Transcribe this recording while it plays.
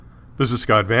This is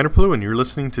Scott Vanderplu, and you're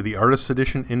listening to the Artist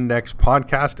Edition Index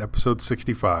Podcast, episode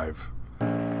 65.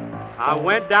 I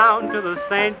went down to the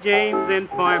St. James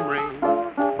Infirmary,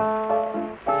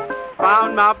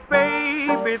 found my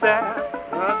baby there,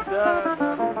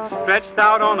 stretched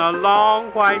out on a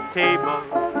long white table,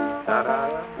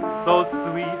 so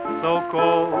sweet, so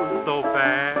cold, so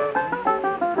fast.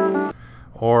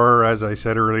 Or, as I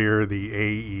said earlier, the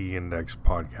AE Index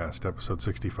Podcast, episode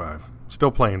 65.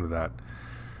 Still playing with that.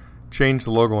 Changed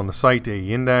the logo on the site to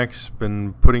AE Index.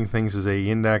 Been putting things as AE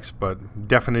Index, but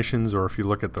definitions, or if you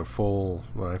look at the full,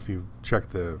 if you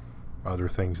check the other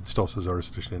things, it still says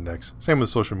Artist Edition Index. Same with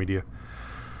social media.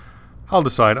 I'll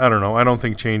decide. I don't know. I don't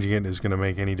think changing it is going to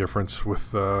make any difference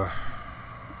with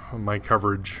my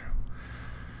coverage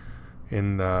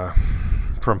in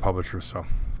from publishers. So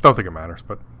don't think it matters.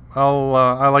 But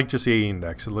I like just the AE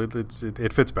Index.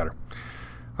 It fits better.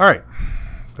 All right.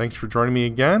 Thanks for joining me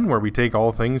again, where we take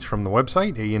all things from the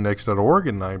website, aeindex.org,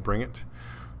 and I bring it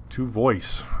to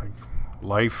voice,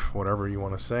 life, whatever you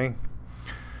want to say.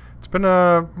 It's been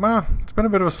a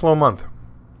bit of a slow month.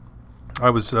 I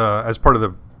was, as part of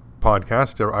the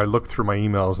podcast, I looked through my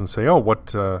emails and say, what,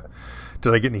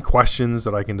 did I get any questions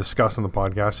that I can discuss on the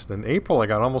podcast? In April, I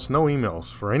got almost no emails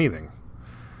for anything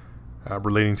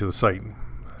relating to the site.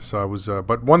 So I was,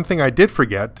 but one thing I did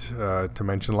forget to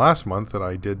mention last month that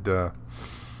I did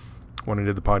when I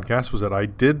did the podcast was that I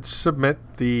did submit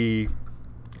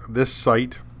this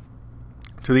site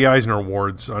to the Eisner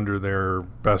Awards under their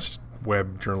Best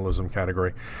Web Journalism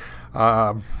category.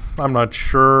 I'm not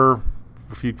sure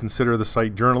if you'd consider the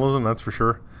site journalism, that's for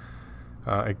sure.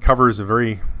 It covers a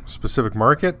very specific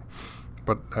market,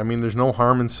 but I mean, there's no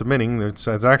harm in submitting. It's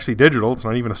actually digital. It's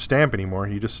not even a stamp anymore.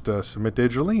 You just submit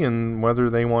digitally, and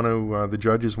whether they want to, the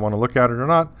judges want to look at it or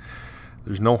not,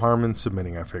 there's no harm in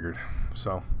submitting, I figured.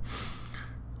 So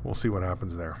we'll see what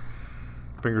happens there.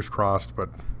 Fingers crossed, but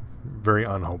very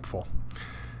unhopeful.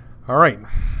 All right.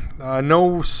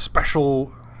 No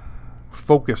special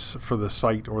focus for the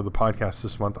site or the podcast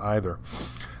this month either.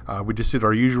 We just did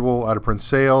our usual out-of-print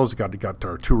sales, got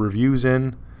our 2 reviews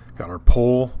in, got our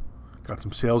poll, got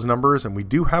some sales numbers, and we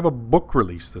do have a book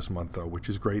release this month, though, which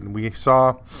is great. And we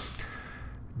saw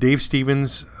Dave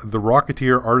Stevens' The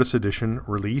Rocketeer Artist Edition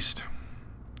released,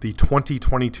 the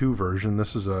 2022 version.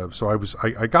 This is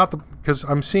I got because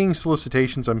I'm seeing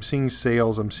solicitations, I'm seeing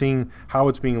sales, I'm seeing how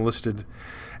it's being listed,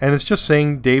 and it's just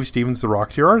saying Dave Stevens' The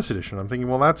Rocketeer Artist Edition. I'm thinking,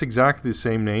 well, that's exactly the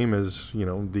same name as,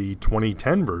 the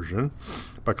 2010 version,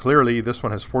 but clearly this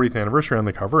one has 40th anniversary on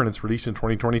the cover, and it's released in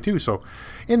 2022. So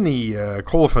in the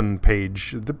colophon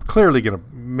page, they're clearly going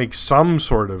to make some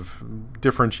sort of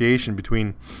differentiation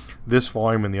between this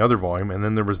volume and the other volume, and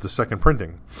then there was the second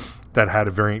printing that had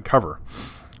a variant cover.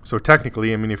 So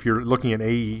technically, I mean, if you're looking at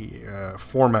AE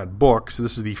format books,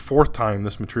 this is the 4th time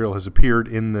this material has appeared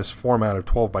in this format of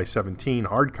 12 by 17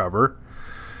 hardcover.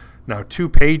 Now, 2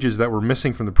 pages that were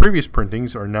missing from the previous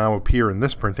printings now appear in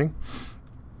this printing.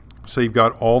 So you've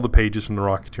got all the pages from The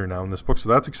Rocketeer now in this book, so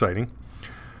that's exciting.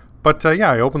 But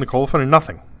I opened the colophon and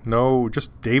nothing. No,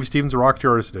 just Dave Stevens' The Rocketeer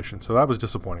Artist Edition. So that was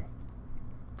disappointing,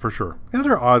 for sure. The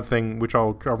other odd thing, which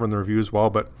I'll cover in the review as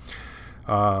well, but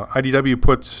IDW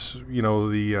puts,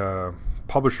 the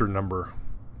publisher number.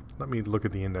 Let me look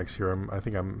at the index here. I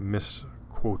think I'm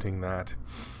misquoting that.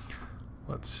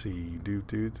 Let's see.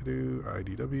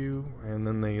 IDW. And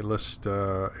then they list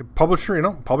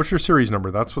publisher series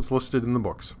number. That's what's listed in the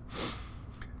books.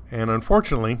 And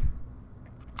unfortunately,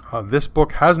 this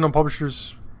book has no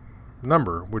publisher's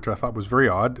number, which I thought was very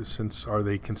odd, since are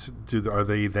they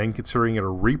then considering it a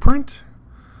reprint?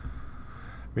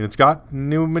 I mean, it's got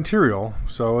new material,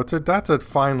 so that's a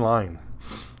fine line,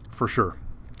 for sure.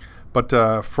 But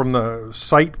from the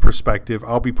site perspective,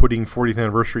 I'll be putting 40th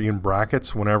anniversary in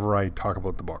brackets whenever I talk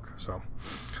about the book. So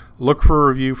look for a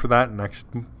review for that next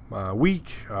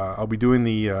week. I'll be doing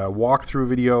the walkthrough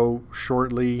video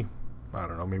shortly. I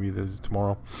don't know, maybe this is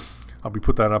tomorrow. I'll be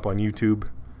put that up on YouTube.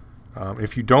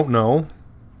 If you don't know,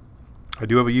 I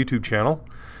do have a YouTube channel.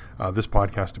 This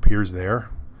podcast appears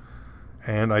there.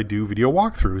 And I do video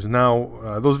walkthroughs.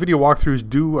 Now, those video walkthroughs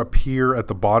do appear at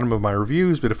the bottom of my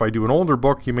reviews, but if I do an older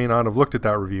book, you may not have looked at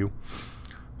that review.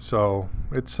 So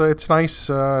it's nice.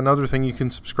 Another thing you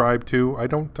can subscribe to. I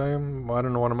don't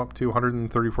know what I'm up to.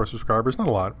 134 subscribers, not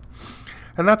a lot.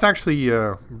 And that's actually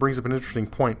brings up an interesting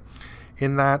point,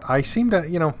 in that I seem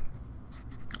to,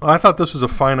 I thought this was a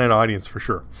finite audience for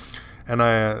sure. And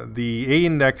the AE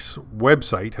Index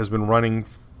website has been running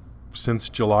since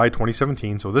July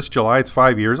 2017. So this July, it's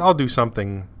 5 years. I'll do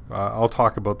something. I'll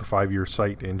talk about the 5-year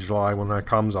site in July. When that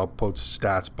comes, I'll post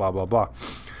stats, blah, blah, blah.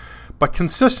 But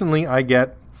consistently, I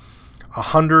get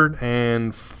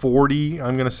 140.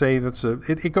 I'm going to say that's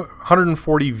it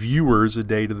 140 viewers a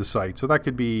day to the site. So that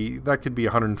could be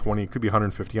 120. It could be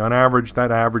 150 on average.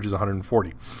 That average is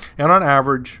 140, and on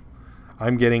average,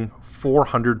 I'm getting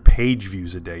 400 page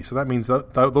views a day. So that means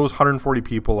that those 140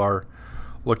 people are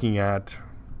looking at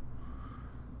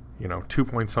 2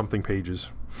 point something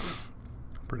pages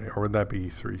per day, or would that be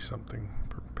 3 something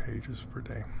pages per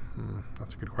day?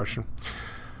 That's a good question.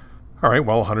 All right,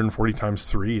 well, 140 times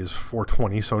 3 is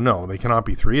 420, so no, they cannot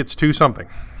be 3. It's 2 something.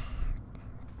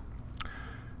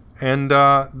 And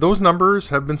those numbers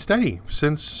have been steady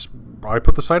since I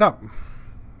put the site up.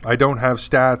 I don't have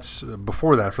stats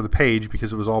before that for the page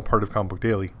because it was all part of Comic Book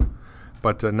Daily.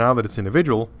 But now that it's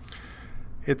individual,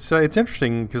 it's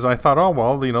interesting because I thought,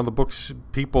 the books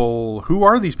people. Who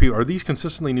are these people? Are these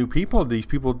consistently new people? These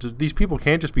people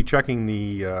can't just be checking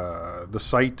the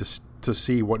site to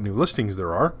see what new listings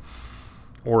there are,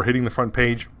 or hitting the front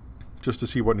page just to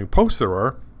see what new posts there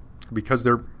are, because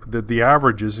the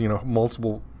average is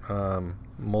multiple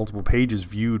pages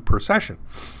viewed per session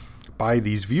by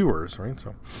these viewers, right?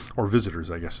 So, or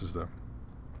visitors, I guess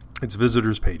it's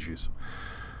visitors page views.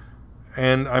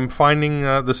 And I'm finding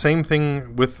the same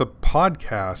thing with the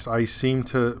podcast. I seem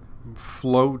to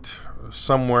float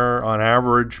somewhere on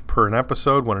average per an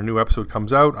episode. When a new episode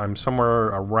comes out, I'm somewhere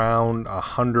around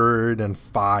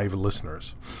 105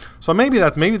 listeners. So maybe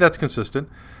that's consistent.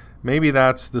 Maybe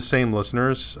that's the same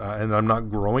listeners, and I'm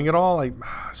not growing at all.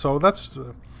 So that's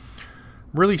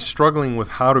really struggling with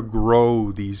how to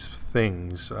grow these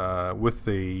things. With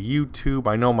the YouTube,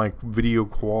 I know my video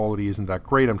quality isn't that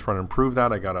great. I'm trying to improve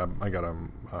that. I got a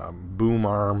boom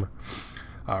arm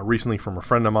recently from a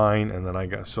friend of mine, and then I'm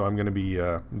going to be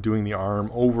doing the arm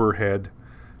overhead,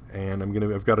 and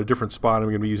I've got a different spot. I'm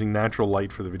going to be using natural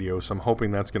light for the video, so I'm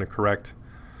hoping that's going to correct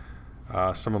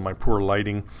some of my poor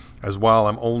lighting as well.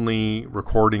 I'm only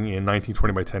recording in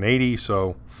 1920 by 1080,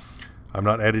 so I'm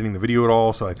not editing the video at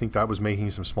all, so I think that was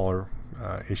making some smaller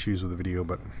issues with the video,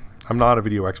 but I'm not a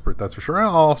video expert, that's for sure. I'm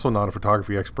also not a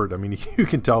photography expert. I mean, you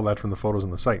can tell that from the photos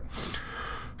on the site.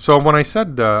 So when I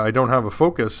said I don't have a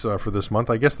focus for this month,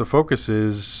 I guess the focus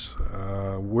is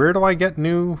where do I get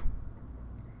new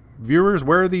viewers?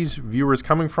 Where are these viewers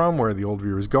coming from? Where are the old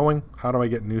viewers going? How do I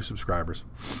get new subscribers?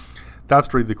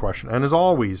 That's really the question. And as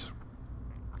always,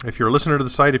 if you're a listener to the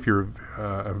site, if you're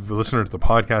a listener to the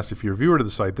podcast, if you're a viewer to the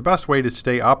site, the best way to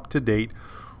stay up to date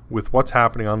with what's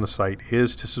happening on the site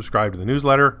is to subscribe to the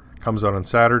newsletter. It comes out on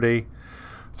Saturday,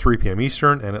 3 p.m.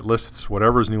 Eastern, and it lists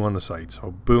whatever's new on the site.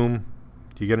 So boom,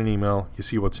 you get an email, you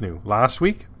see what's new. Last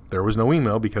week, there was no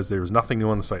email because there was nothing new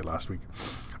on the site last week.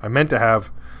 I meant to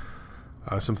have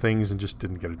some things and just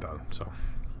didn't get it done. So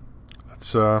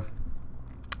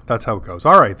that's how it goes.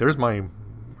 All right, there's my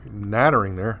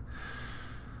nattering there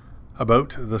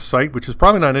about the site, which is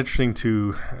probably not interesting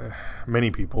to many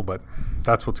people, but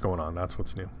that's what's going on. That's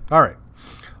what's new. All right,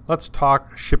 let's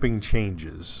talk shipping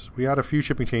changes. We had a few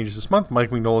shipping changes this month.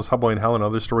 Mike Mignola's Hubboy and Hell and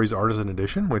Other Stories Artisan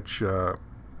Edition, which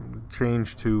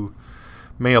changed to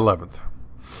May 11th.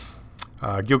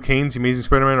 Gil Kane's Amazing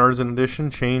Spider-Man Artisan Edition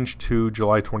changed to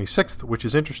July 26th, which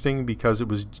is interesting because it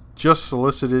was just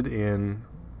solicited in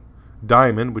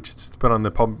Diamond, which has been on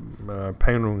the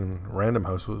Penguin Random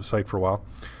House site for a while.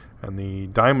 And the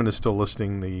Diamond is still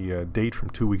listing the date from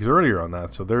 2 weeks earlier on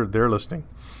that. So they're listing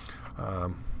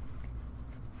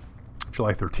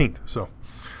July 13th. So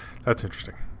that's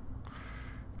interesting.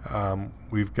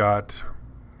 We've got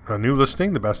a new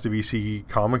listing, the Best of EC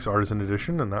Comics Artisan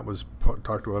Edition, and that was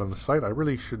talked about on the site. I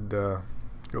really should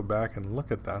go back and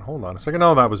look at that. Hold on a second.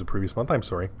 Oh, that was the previous month. I'm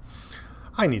sorry.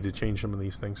 I need to change some of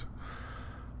these things.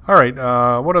 All right,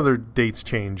 what other dates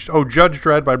changed? Oh, Judge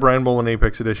Dredd by Brian Boland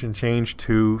Apex Edition changed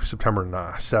to September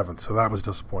 7th, so that was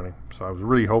disappointing. So I was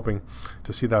really hoping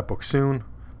to see that book soon.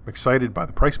 I'm excited by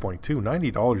the price point, too,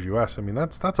 $90 US. I mean,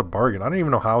 that's a bargain. I don't even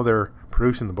know how they're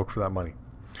producing the book for that money.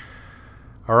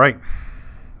 All right,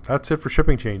 that's it for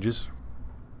shipping changes.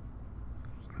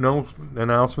 No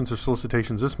announcements or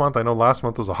solicitations this month. I know last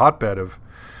month was a hotbed of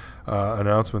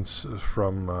announcements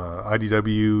from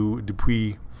IDW,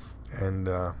 Dupuis, and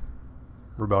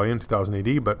Rebellion 2000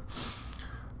 AD, but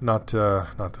not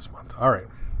this month. All right,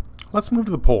 let's move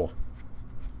to the poll.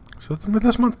 So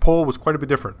this month's poll was quite a bit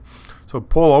different. So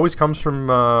poll always comes from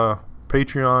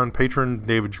Patreon patron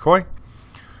David Jacoy,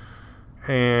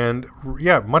 and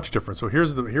yeah, much different. So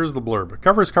here's the blurb: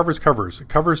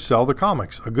 Covers sell the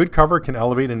comics. A good cover can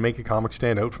elevate and make a comic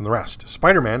stand out from the rest.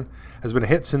 Spider-Man has been a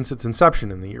hit since its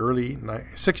inception in the early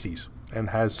 60s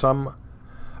and has some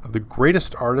of the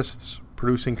greatest artists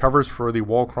producing covers for the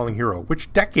wall-crawling hero.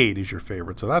 Which decade is your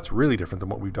favorite? So that's really different than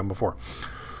what we've done before.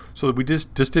 So we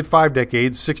just did 5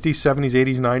 decades, 60s, 70s,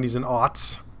 80s, 90s, and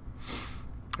aughts.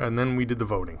 And then we did the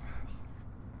voting.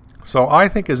 So I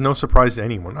think is no surprise to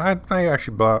anyone. I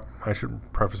should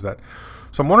preface that.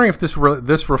 So I'm wondering if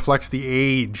this reflects the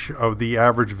age of the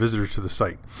average visitor to the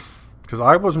site. Because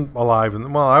I wasn't alive in the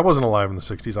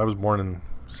 60s. I was born in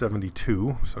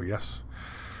 72, so yes.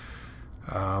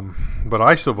 But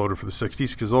I still voted for the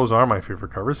 60s because those are my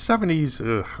favorite covers. 70s,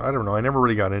 I don't know. I never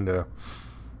really got into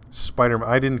Spider-Man.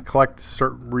 I didn't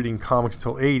start reading comics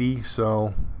until 80,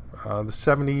 so the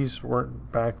 70s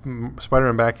weren't back.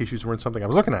 Spider-Man back issues weren't something I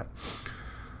was looking at.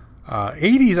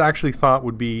 80s I actually thought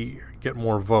would get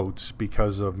more votes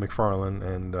because of McFarlane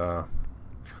and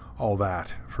all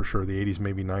that, for sure. The 80s,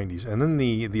 maybe 90s. And then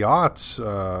the aughts,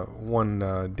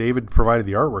 when David provided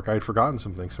the artwork, I had forgotten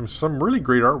some things. Some really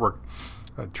great artwork.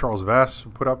 Charles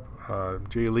Vess put up,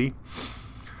 Jay Lee.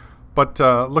 But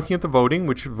looking at the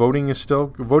voting, voting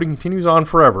continues on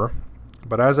forever.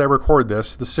 But as I record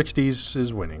this, the 60s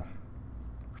is winning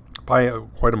by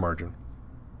quite a margin.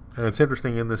 And it's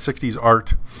interesting, in the 60s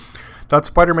art, that's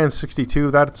Spider-Man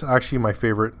 62. That's actually my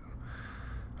favorite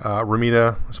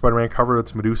Romita Spider-Man cover.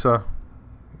 That's Medusa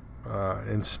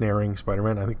ensnaring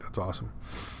Spider-Man. I think that's awesome.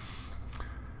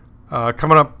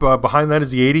 Coming up behind that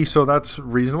is the 80s, so that's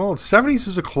reasonable. 70s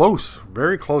is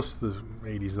very close to the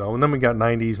 80s, though. And then we got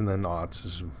 90s, and then aughts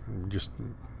is just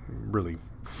really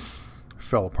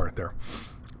fell apart there.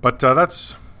 But that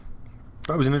was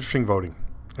an interesting voting,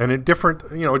 and a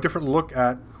different look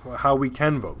at how we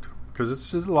can vote, because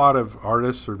it's a lot of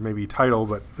artists or maybe title,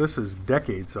 but this is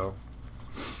decades, so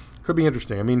could be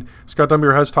interesting. I mean, Scott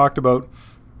Dumbier has talked about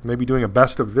maybe doing a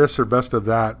best of this or best of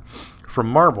that from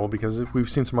Marvel, because we've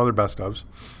seen some other best ofs,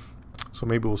 so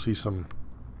maybe we'll see some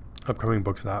upcoming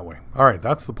books that way. All right,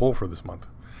 that's the poll for this month.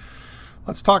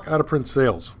 Let's talk out of print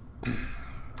sales,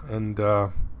 and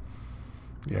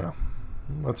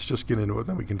let's just get into it,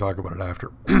 then we can talk about it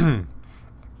after.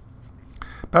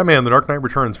 Batman: The Dark Knight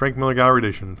Returns, Frank Miller Gallery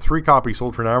Edition. 3 copies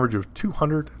sold for an average of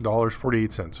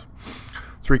 $200.48.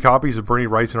 3 copies of Bernie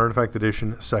Wright's and Artifact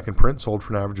Edition second print sold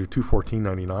for an average of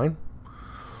 $214.99.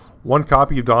 1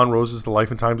 copy of Don Rose's The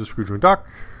Life and Times of Scrooge McDuck,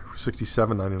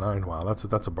 $67.99. Wow,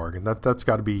 that's a bargain. That's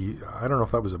got to be. I don't know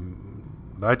if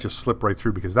that just slipped right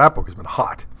through, because that book has been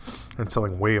hot and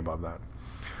selling way above that.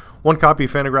 1 copy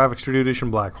of Fantagraphics Studio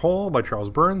Edition Black Hole by Charles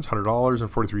Burns,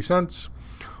 $100.43.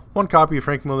 1 copy of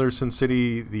Frank Miller's Sin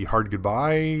City: The Hard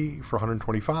Goodbye for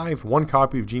 $125. 1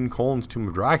 copy of Gene Colan's Tomb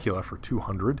of Dracula for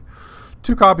 $200.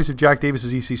 2 copies of Jack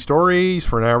Davis's EC Stories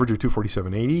for an average of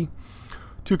 $247.80.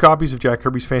 2 copies of Jack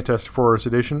Kirby's Fantastic Four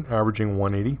Edition, averaging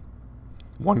 $180.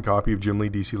 1 copy of Jim Lee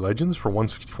DC Legends for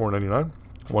 $164.99.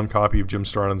 1 copy of Jim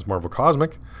Starlin's Marvel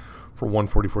Cosmic for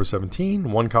 $144.17.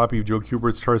 1 copy of Joe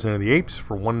Kubert's Tarzan of the Apes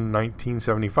for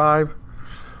 $119.75.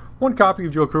 1 copy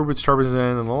of Joe Kubert's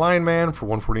Tarzan and the Lion Man for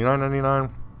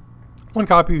 $149.99. 1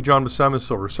 copy of John Buscema's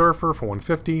Silver Surfer for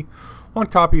 $150. 1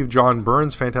 copy of John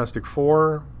Byrne's Fantastic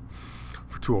Four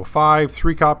for $205.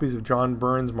 3 copies of John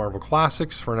Byrne's Marvel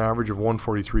Classics for an average of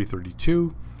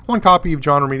 $143.32. 1 copy of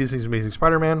John Romita's Amazing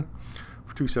Spider-Man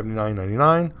for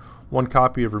 $279.99. 1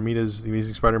 copy of Romita's The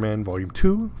Amazing Spider-Man Volume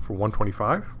 2 for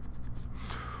 $125.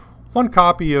 1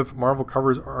 copy of Marvel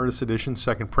Covers Artist Edition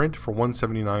second print for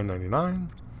 $179.99.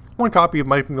 1 copy of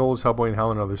Mike Mignola's Hellboy and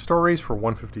Hell and Other Stories for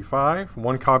 $155.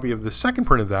 1 copy of the second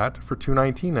print of that for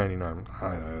 $219.99.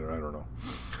 I don't know.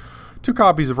 2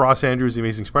 copies of Ross Andrews' The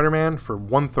Amazing Spider-Man for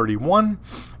 $131.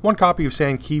 1 copy of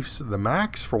Sam Keefe's The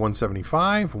Max for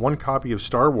 $175. 1 copy of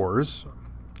Star Wars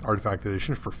Artifact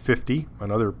Edition for $50.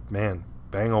 Another, bang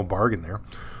old bargain there.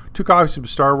 2 copies of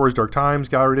Star Wars Dark Times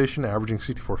Gallery Edition, averaging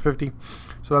 $64.50.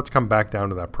 So that's come back down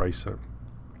to that price.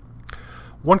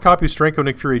 1 copy of Steranko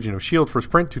Nick Fury Agent of S.H.I.E.L.D. first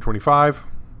print, $225.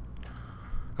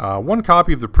 1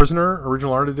 copy of The Prisoner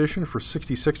Original Art Edition for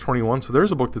 $66.21. So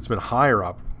there's a book that's been higher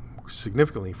up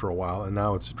significantly for a while, and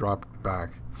now it's dropped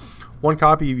back. 1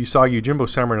 copy of Usagi Yojimbo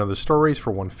Samurai and Other Stories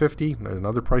for $150.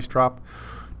 Another price drop.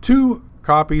 2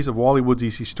 copies of Wally Wood's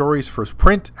EC Stories first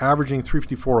print, averaging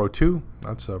 $354.02.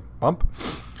 That's a bump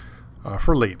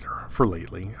for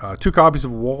lately. 2 copies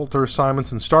of Walter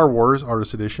Simonson Star Wars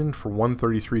Artist Edition for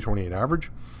 $133.28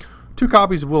 average. 2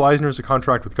 copies of Will Eisner's A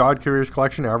Contract with God Carriers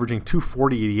Collection, averaging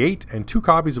 $240.88, and 2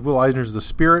 copies of Will Eisner's The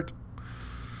Spirit,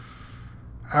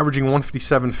 averaging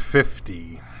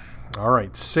 $157.50. All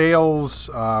right, sales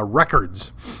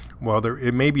records. Well,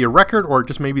 it may be a record, or it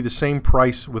just may be the same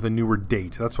price with a newer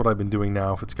date. That's what I've been doing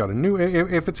now.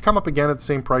 If it's come up again at the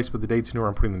same price but the date's newer,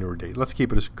 I'm putting the newer date. Let's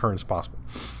keep it as current as possible.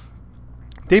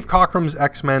 Dave Cockrum's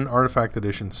X-Men Artifact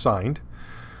Edition signed,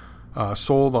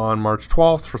 sold on March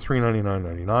 12th for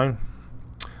 $399.99.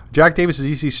 Jack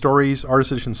Davis's EC Stories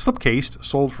Artist Edition slipcase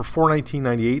sold for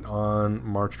 $419.98 on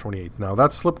March 28th. Now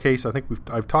that slipcase, I think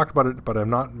I've talked about it, but I've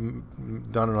not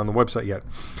done it on the website yet.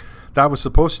 That was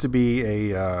supposed to be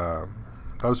a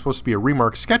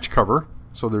Remark sketch cover.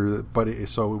 So it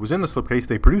was in the slipcase.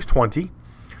 They produced 20. It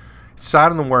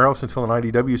sat in the warehouse until an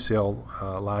IDW sale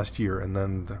last year, and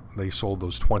then they sold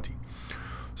those 20.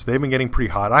 So they've been getting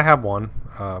pretty hot. I have one.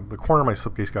 The corner of my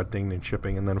slipcase got dinged in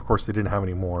shipping, and then of course they didn't have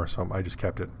any more, so I just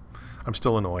kept it. I'm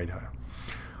still annoyed.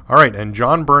 All right, and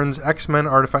John Byrne's X-Men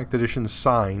Artifact Edition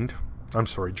signed. I'm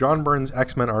sorry, John Byrne's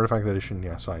X-Men Artifact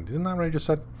Edition, signed. Isn't that what I just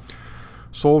said?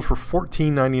 Sold for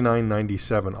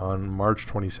 $1499.97 on March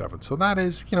 27th. So that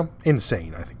is,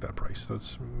 insane, I think, that price.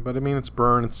 But I mean, it's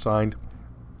Byrne, it's signed.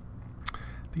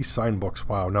 These signed books,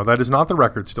 wow. Now, that is not the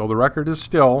record still. The record is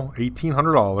still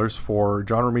 $1,800 for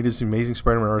John Romita's Amazing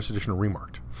Spider-Man Artist Edition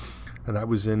Remarked. And that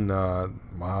was in,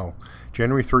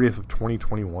 January 30th of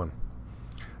 2021.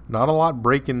 Not a lot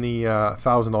breaking the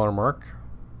 $1,000 mark.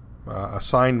 A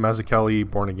signed Mazzucchelli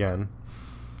Born Again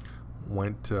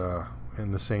went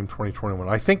in the same 2021.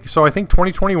 I think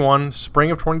 2021,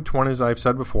 spring of 2020, as I've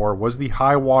said before, was the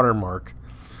high water mark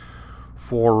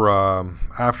for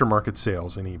aftermarket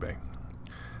sales in eBay.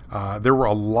 There were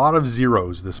a lot of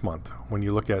zeros this month when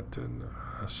you look at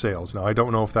sales. Now, I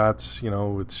don't know if that's,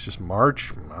 it's just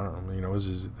March. I don't know,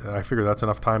 I figure that's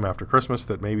enough time after Christmas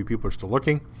that maybe people are still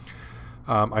looking.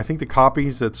 I think the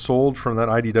copies that sold from that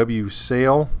IDW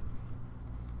sale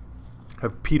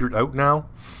have petered out now,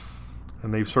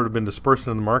 and they've sort of been dispersed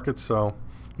in the market, so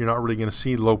you're not really going to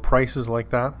see low prices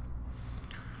like that.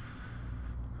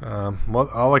 Well,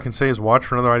 all I can say is watch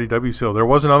for another IDW sale. There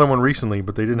was another one recently,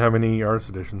 but they didn't have any artist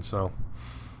edition. So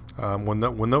when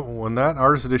that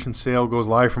artist edition sale goes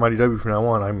live from IDW from now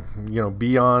on,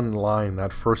 be online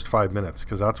that first 5 minutes,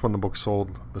 because that's when the book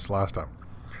sold this last time.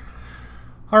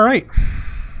 All right.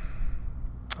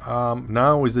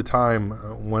 Now is the time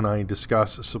when I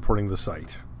discuss supporting the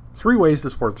site. 3 ways to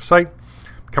support the site: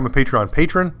 become a Patreon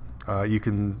patron. You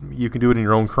can do it in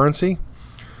your own currency.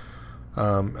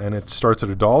 And it starts at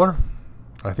 $1.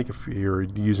 I think if you're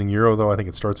using euro, though, I think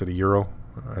it starts at €1.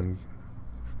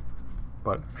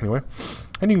 But anyway,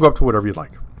 and you can go up to whatever you'd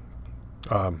like.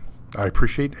 I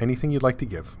appreciate anything you'd like to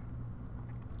give.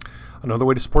 Another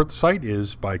way to support the site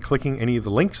is by clicking any of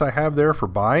the links I have there for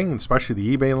buying, especially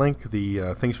the eBay link,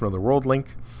 the Things from Another World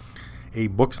link,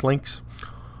 books links.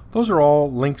 Those are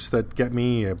all links that get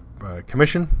me a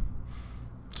commission.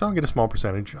 So I'll get a small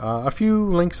percentage. A few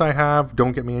links I have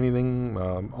don't get me anything.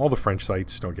 All the French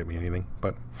sites don't get me anything.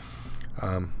 But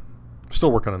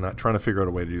still working on that, trying to figure out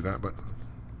a way to do that. But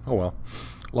oh well.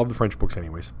 Love the French books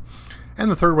anyways. And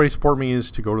the third way to support me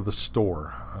is to go to the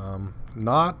store.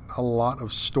 Not a lot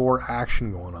of store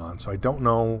action going on, so I don't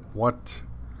know what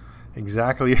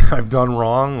exactly I've done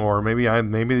wrong, or maybe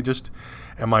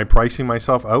am I pricing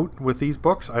myself out with these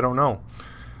books? I don't know.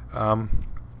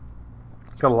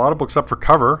 Got a lot of books up for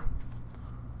cover,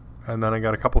 and then I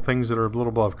got a couple things that are a little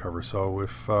above cover. So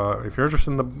if you're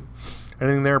interested in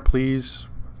anything there, please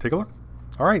take a look.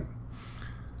 All right,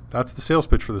 that's the sales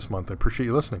pitch for this month. I appreciate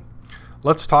you listening.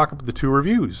 Let's talk about the 2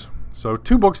 reviews. So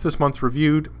 2 books this month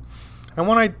reviewed, and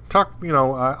when I talk,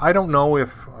 I don't know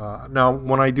if now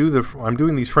when I'm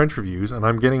doing these French reviews and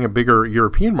I'm getting a bigger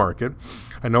European market.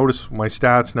 I notice my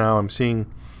stats now. I'm seeing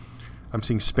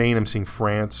Spain. I'm seeing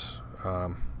France.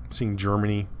 Seeing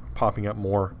Germany popping up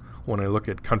more when I look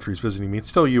at countries visiting me. It's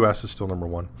still U.S. is still number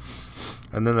 1.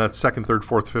 And then that 2nd, 3rd,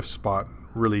 4th, 5th spot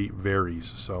really varies.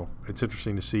 So it's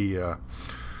interesting to see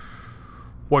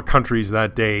what countries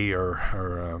that day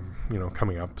are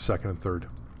coming up 2nd and 3rd.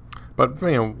 But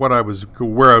where I was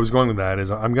going with that is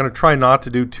I'm going to try not to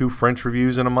do 2 French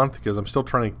reviews in a month, because I'm still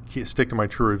trying to stick to my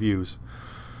true reviews.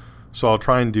 So I'll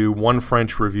try and do 1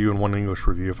 French review and 1 English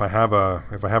review. If I have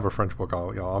a French book,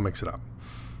 I'll mix it up.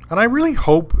 And I really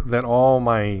hope that all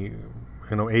my,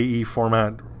 AE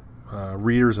format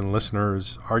readers and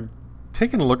listeners are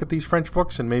taking a look at these French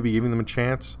books and maybe giving them a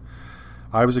chance.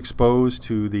 I was exposed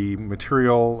to the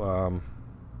material,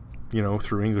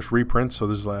 through English reprints. So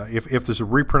there's if there's a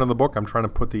reprint of the book, I'm trying to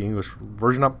put the English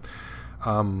version up.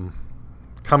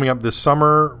 Coming up this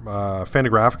summer,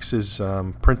 Fantagraphics is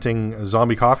printing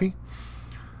Zombie Coffee,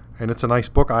 and it's a nice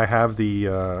book. I have the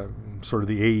sort of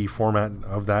the AE format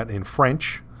of that in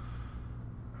French.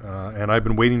 And I've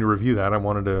been waiting to review that. I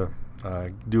wanted to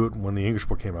do it when the English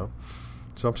book came out.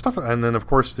 So I'm stuff, and then of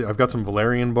course I've got some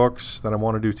Valerian books that I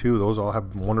want to do too. Those all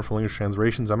have wonderful English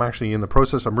translations. I'm actually in the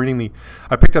process.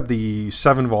 I picked up the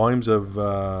 7 volumes of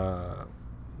the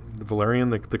Valerian,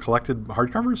 the collected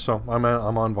hardcovers. So I'm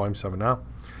on volume 7 now.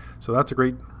 So that's a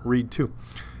great read too.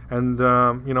 and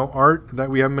art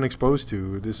that we haven't been exposed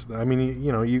to.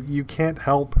 You can't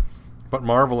help but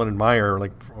marvel and admire,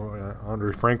 like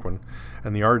Andre Franquin,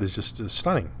 and the art is just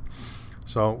stunning.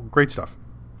 So great stuff.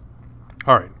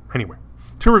 All right. Anyway,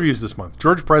 2 reviews this month: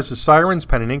 George Perez's Sirens,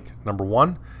 Pen and Ink,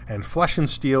 #1, and Flesh and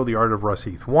Steel: The Art of Russ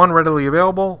Heath. 1 readily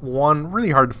available, 1 really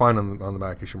hard to find on the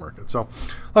back issue market. So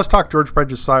let's talk George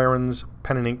Perez's Sirens,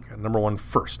 Pen and Ink, #1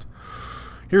 first.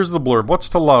 Here's the blurb. What's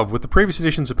to love? With the previous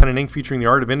editions of Pen and Ink featuring the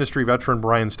Art of Industry veteran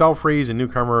Brian Stelfreeze and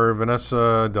newcomer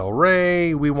Vanessa Del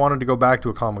Rey, we wanted to go back to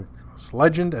a comics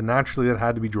legend, and naturally that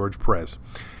had to be George Perez.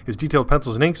 His detailed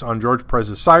pencils and inks on George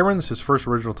Perez's Sirens, his first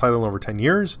original title in over 10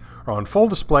 years, are on full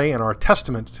display and are a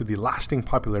testament to the lasting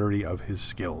popularity of his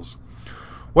skills.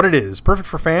 What it is, perfect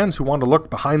for fans who want to look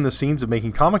behind the scenes of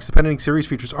making comics. The Pen and Ink series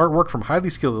features artwork from highly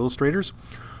skilled illustrators,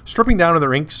 stripping down to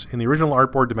their inks in the original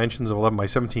artboard dimensions of 11 by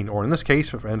 17, or in this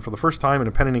case, and for the first time in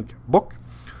a Pen and Ink book,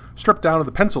 stripped down to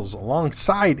the pencils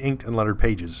alongside inked and lettered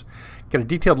pages. Get a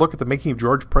detailed look at the making of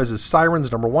George Perez's Sirens,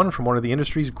 #1, from one of the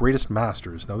industry's greatest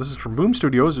masters. Now, this is from Boom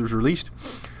Studios. It was released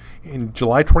in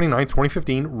July 29th,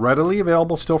 2015, readily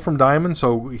available still from Diamond,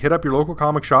 so hit up your local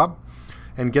comic shop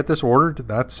and get this ordered.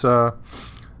 That's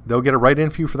they'll get it right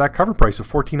in for you for that cover price of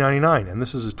 $14.99, and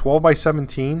this is a 12 by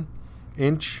 17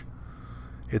 inch.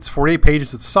 It's 48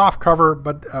 pages. It's a soft cover,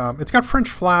 but it's got French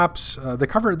flaps.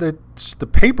 The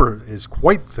paper is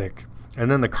quite thick,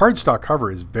 and then the cardstock cover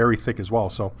is very thick as well.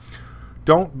 So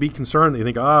don't be concerned that you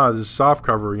think, this is a soft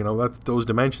cover, that's those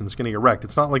dimensions going to get wrecked.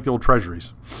 It's not like the old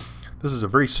Treasuries. This is a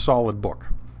very solid book,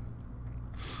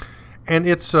 and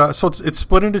it's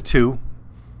split into 2,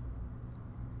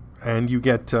 and you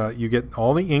get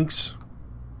all the inks,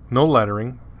 no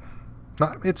lettering.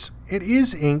 It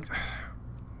is inked.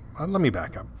 Let me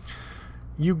back up.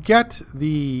 You get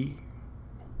the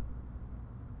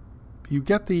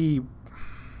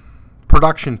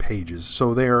production pages.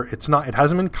 So it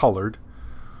hasn't been colored.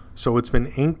 So it's been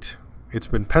inked, it's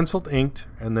been penciled, inked,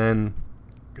 and then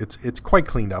it's quite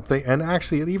cleaned up. When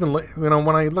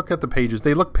I look at the pages,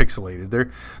 they look pixelated.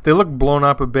 They look blown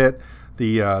up a bit.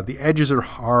 The edges are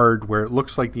hard where it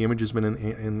looks like the image has been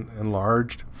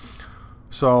enlarged.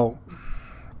 So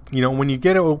when you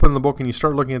get to open the book and you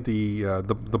start looking at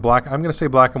the black, I'm going to say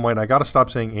black and white. I got to stop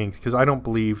saying inked because I don't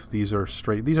believe these are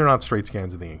straight. These are not straight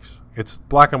scans of the inks. It's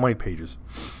black and white pages,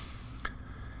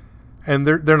 and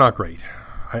they're not great.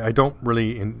 I don't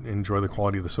really enjoy the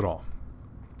quality of this at all.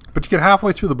 But you get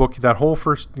halfway through the book, that whole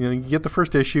first, you get the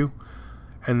first issue,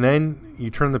 and then you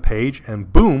turn the page,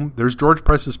 and boom, there's George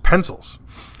Perez's pencils.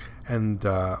 And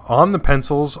on the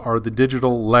pencils are the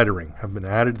digital lettering have been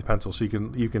added to the pencil, so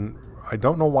you can. I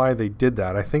don't know why they did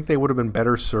that. I think they would have been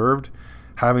better served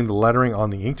having the lettering on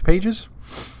the inked pages,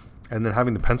 and then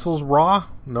having the pencils raw,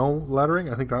 no lettering.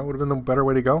 I think that would have been the better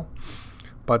way to go.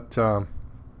 But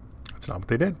that's not what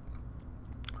they did.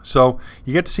 So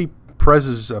you get to see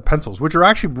Perez's pencils, which are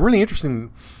actually really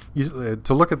interesting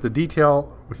to look at the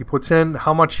detail he puts in,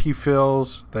 how much he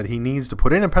feels that he needs to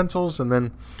put in pencils, and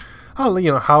then how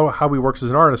he works as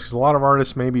an artist. Because a lot of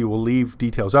artists maybe will leave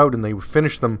details out and they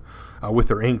finish them with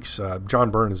their inks.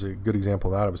 John Byrne is a good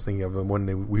example of that. I was thinking of him when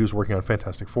he was working on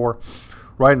Fantastic Four,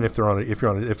 right? And if they're on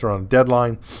a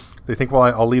deadline, they think, well,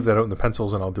 I'll leave that out in the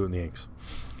pencils and I'll do it in the inks,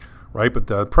 right?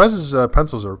 But Perez's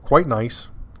pencils are quite nice,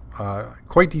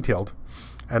 quite detailed,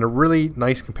 and a really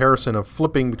nice comparison of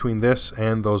flipping between this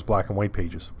and those black and white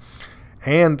pages.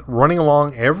 And running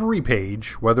along every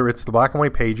page, whether it's the black and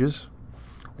white pages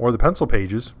or the pencil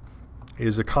pages,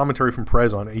 is a commentary from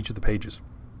Perez on each of the pages.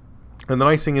 And the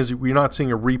nice thing is we're not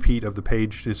seeing a repeat of the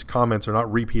page. His comments are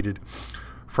not repeated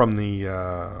from the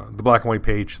black and white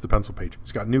page to the pencil page.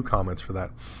 He's got new comments for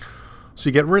that. So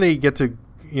you get to,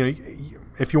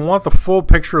 if you want the full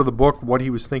picture of the book, what he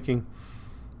was thinking,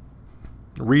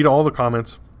 read all the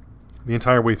comments the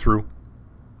entire way through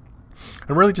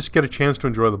and really just get a chance to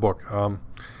enjoy the book.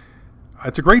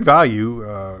 It's a great value.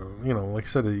 Like I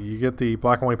said, you get the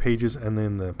black and white pages and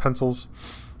then the pencils,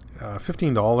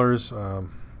 $15.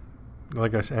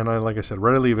 Like I said,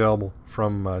 readily available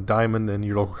from Diamond and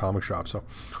your local comic shop. So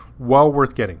well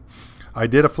worth getting. I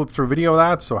did a flip through video of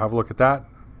that, so have a look at that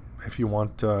if you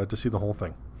want to see the whole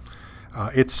thing.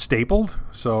 It's stapled,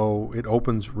 so it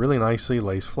opens really nicely,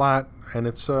 lays flat, and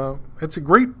it's a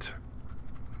great.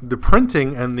 The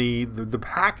printing and the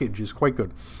package is quite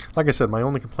good. Like I said, my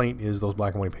only complaint is those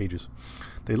black and white pages.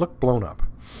 They look blown up,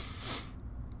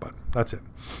 but that's it.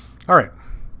 All right,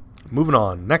 moving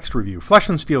on. Next review: Flesh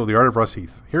and Steel: The Art of Russ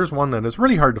Heath. Here's one that is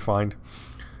really hard to find.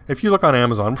 If you look on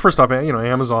Amazon, first off,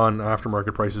 Amazon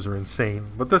aftermarket prices are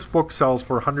insane, but this book sells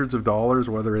for hundreds of dollars,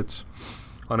 whether it's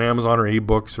on Amazon or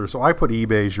eBooks, so I put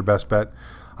eBay as your best bet.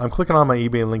 I'm clicking on my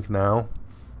eBay link now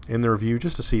in the review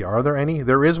just to see, are there any?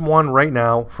 There is one right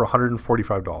now for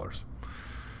 $145.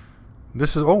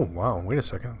 This is, oh, wow, wait a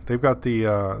second. They've got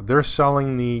the, they're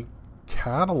selling the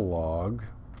catalog.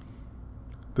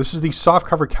 This is the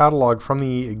softcover catalog from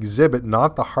the exhibit,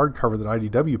 not the hardcover that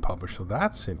IDW published. So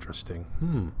that's interesting.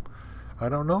 I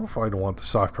don't know if I'd want the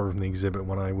softcover from the exhibit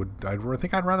when I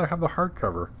think I'd rather have the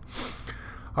hardcover.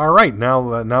 All right,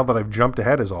 now that I've jumped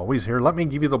ahead, as always, here, let me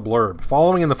give you the blurb.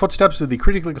 Following in the footsteps of the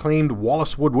critically acclaimed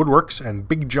Wallace Wood Woodworks and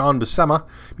Big John Buscema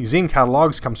museum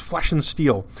catalogs comes Flesh and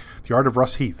Steel, The Art of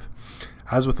Russ Heath.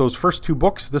 As with those first two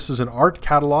books, this is an art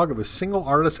catalog of a single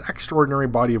artist's extraordinary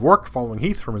body of work, following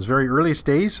Heath from his very earliest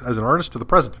days as an artist to the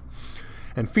present,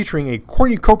 and featuring a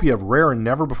cornucopia of rare and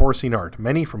never-before-seen art,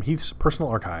 many from Heath's personal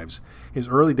archives. His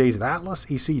early days at Atlas,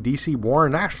 EC, DC,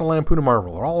 Warren, National Lampoon, and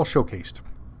Marvel are all showcased.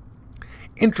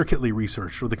 Intricately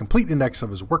researched with a complete index of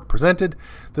his work presented,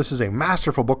 this is a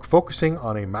masterful book focusing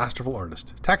on a masterful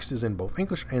artist. Text is in both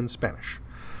English and Spanish.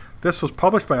 This was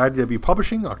published by IDW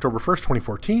Publishing, October 1st,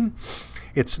 2014.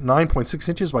 It's 9.6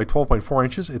 inches by 12.4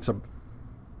 inches. It's a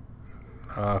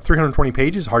 320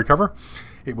 pages, hardcover.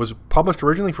 It was published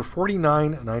originally for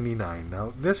 $49.99.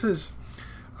 Now, this is,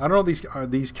 I don't know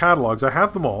these catalogs. I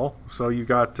have them all. So you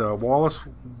got Wallace,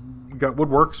 you got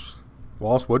Woodworks,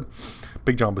 Wallace Wood,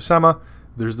 Big John Buscema.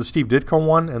 There's the Steve Ditko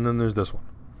one, and then there's this one.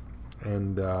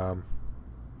 And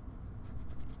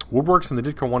Woodworks and the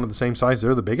Ditko one are the same size.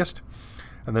 They're the biggest.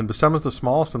 And then Buscema's the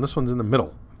smallest, and this one's in the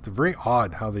middle. It's very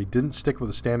odd how they didn't stick with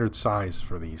a standard size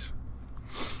for these.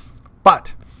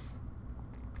 But,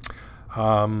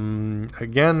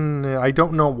 again, I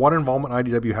don't know what involvement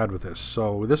IDW had with this.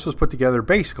 So this was put together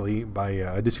basically by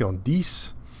Edition 10,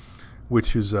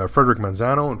 which is Frederic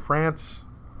Manzano in France.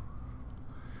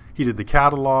 He did the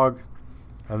catalog.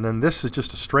 And then this is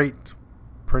just a straight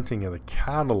printing of the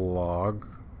catalog.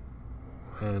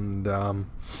 And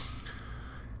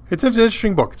it's an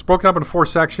interesting book. It's broken up into 4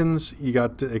 sections. You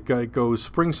got it goes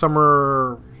spring,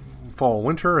 summer, fall,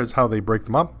 winter is how they break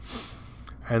them up.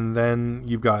 And then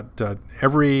you've got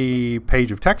every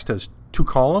page of text has 2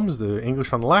 columns, the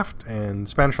English on the left and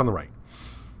Spanish on the right.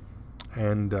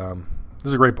 And this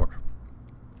is a great book.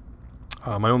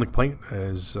 My only complaint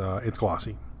is it's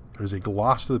glossy. There's a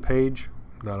gloss to the page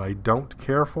that I don't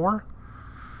care for.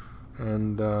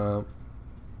 And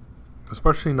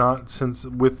especially not since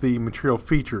with the material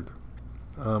featured.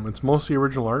 It's mostly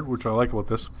original art, which I like about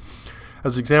this.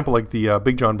 As an example, like the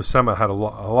Big John Buscema had a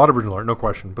lot of original art, no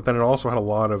question, but then it also had a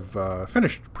lot of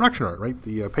finished production art, right?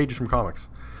 The pages from comics.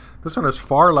 This one has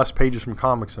far less pages from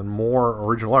comics and more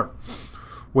original art,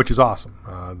 which is awesome.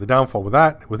 The downfall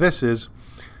with this is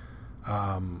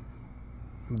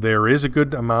there is a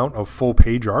good amount of full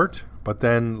page art, but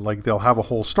then like they'll have a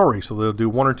whole story, so they'll do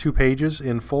 1 or 2 pages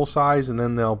in full size, and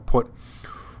then they'll put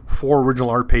 4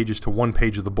 original art pages to 1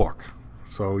 page of the book,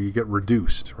 so you get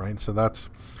reduced, right? So that's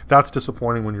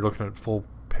disappointing when you're looking at full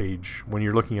page. When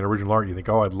you're looking at original art, you think,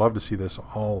 oh, I'd love to see this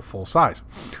all full size.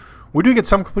 We do get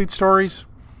some complete stories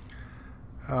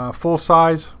full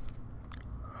size.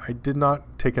 I did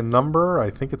not take a number. I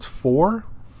think it's 4,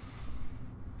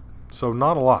 so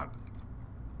not a lot.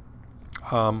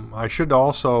 I should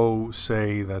also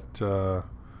say that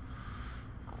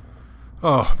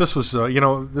this was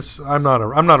this. I'm not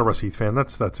a Russ Heath fan.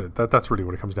 That's it. That's really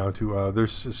what it comes down to.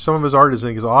 There's some of his art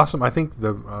is awesome. I think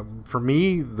for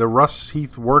me the Russ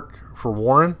Heath work for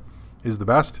Warren is the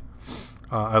best.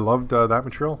 I loved that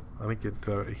material. I think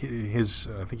I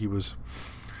think he was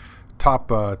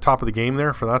top of the game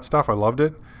there for that stuff. I loved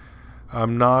it.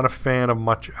 I'm not a fan of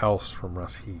much else from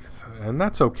Russ Heath, and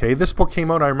that's okay. This book came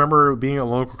out, I remember being at a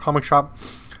local comic shop.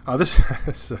 My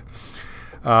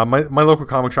local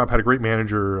comic shop had a great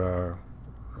manager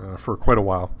for quite a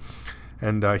while,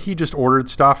 and he just ordered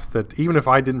stuff that even if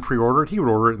I didn't pre-order it, he would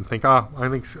order it and think, I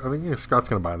think Scott's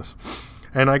going to buy this.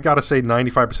 And I got to say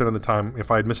 95% of the time,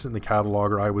 if I had missed it in the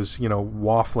catalog or I was,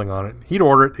 waffling on it, he'd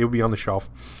order it, it would be on the shelf.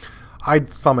 I'd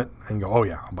thumb it and go, oh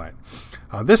yeah, I'll buy it.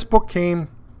 This book came...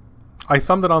 I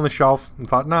thumbed it on the shelf and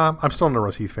thought, nah, I'm still not a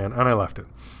Russ Heath fan, and I left it.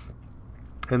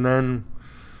 And then,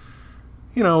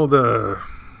 the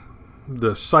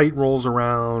site rolls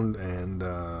around, and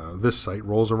this site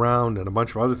rolls around, and a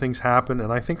bunch of other things happen,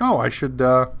 and I think, I should,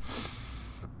 I'm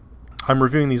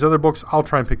reviewing these other books, I'll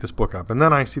try and pick this book up. And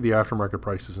then I see the aftermarket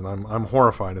prices, and I'm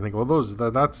horrified. I think, well,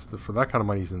 for that kind of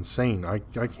money is insane. I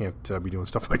can't be doing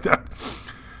stuff like that.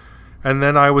 And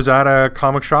then I was at a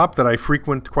comic shop that I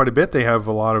frequent quite a bit. They have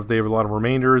a lot of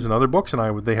remainders and other books,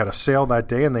 and they had a sale that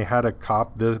day, and they had a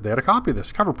copy of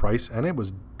this cover price, and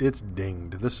it's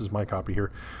dinged. This is my copy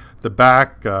here. The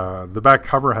back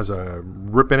cover has a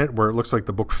rip in it where it looks like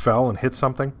the book fell and hit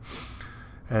something,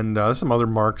 and some other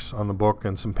marks on the book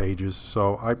and some pages.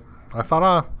 So I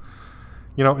thought,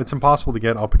 it's impossible to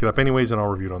get. I'll pick it up anyways, and I'll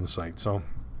review it on the site. So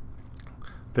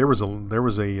there was a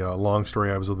long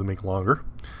story I was able to make longer.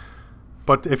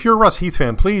 But if you're a Russ Heath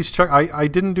fan, please check. I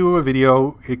didn't do a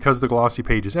video because the glossy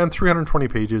pages and 320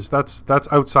 pages. That's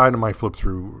outside of my flip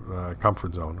through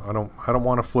comfort zone. I don't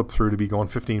want to flip through to be going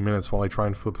 15 minutes while I try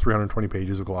and flip 320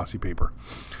 pages of glossy paper.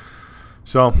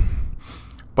 So,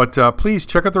 but please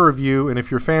check out the review. And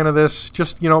if you're a fan of this,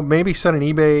 just maybe set an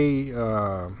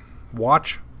eBay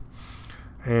watch,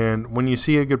 and when you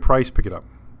see a good price, pick it up.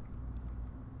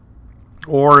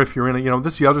 Or if you're in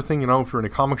this is the other thing, if you're in a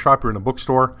comic shop, you're in a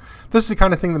bookstore, this is the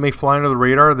kind of thing that may fly under the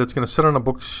radar that's going to sit on a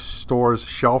bookstore's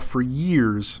shelf for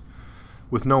years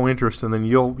with no interest, and then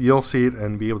you'll see it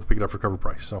and be able to pick it up for cover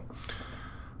price. So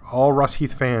all Russ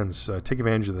Heath fans, take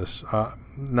advantage of this.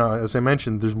 Now, as I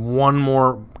mentioned, there's one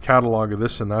more catalog of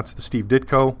this, and that's the Steve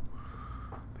Ditko.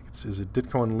 I think is it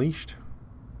Ditko Unleashed?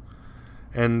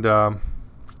 And I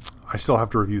still have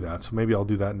to review that, so maybe I'll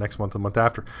do that next month, the month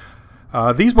after.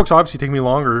 These books obviously take me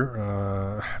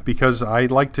longer because I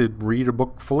like to read a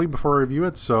book fully before I review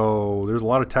it, so there's a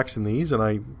lot of text in these, and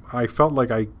I felt like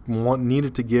I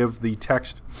needed to give the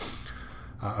text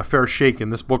a fair shake, in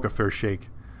this book a fair shake.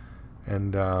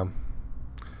 And the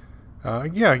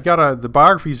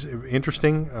biography's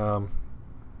interesting.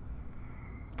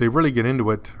 They really get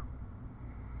into it.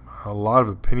 A lot of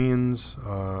opinions,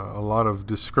 a lot of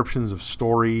descriptions of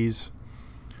stories,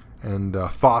 and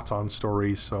thoughts on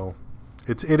stories, so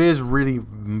it is really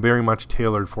very much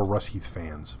tailored for Russ Heath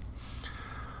fans.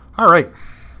 All right,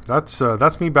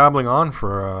 that's me babbling on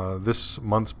for this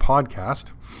month's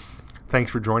podcast.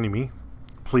 Thanks for joining me.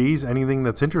 Please, anything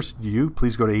that's interested you,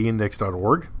 please go to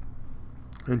aeindex.org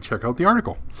and check out the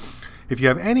article. If you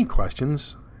have any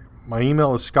questions, my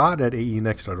email is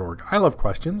scott@aeindex.org. I love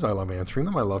questions. I love answering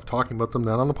them. I love talking about them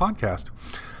then on the podcast.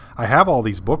 I have all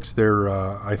these books. They're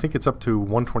I think it's up to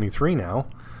 123 now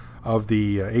of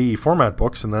the AE format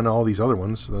books, and then all these other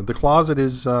ones. The closet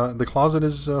is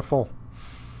full.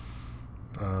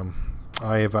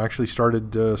 I have actually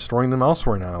started storing them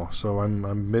elsewhere now, so I'm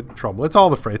a bit in trouble. It's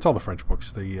all the French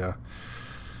books. They've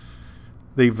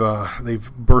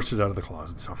bursted out of the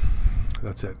closet, so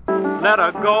that's it. Let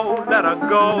her go,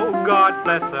 God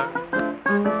bless her.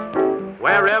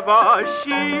 Wherever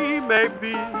she may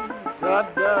be,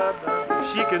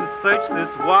 she can search this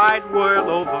wide world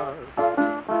over.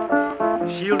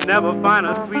 She'll never find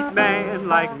a sweet man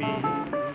like me.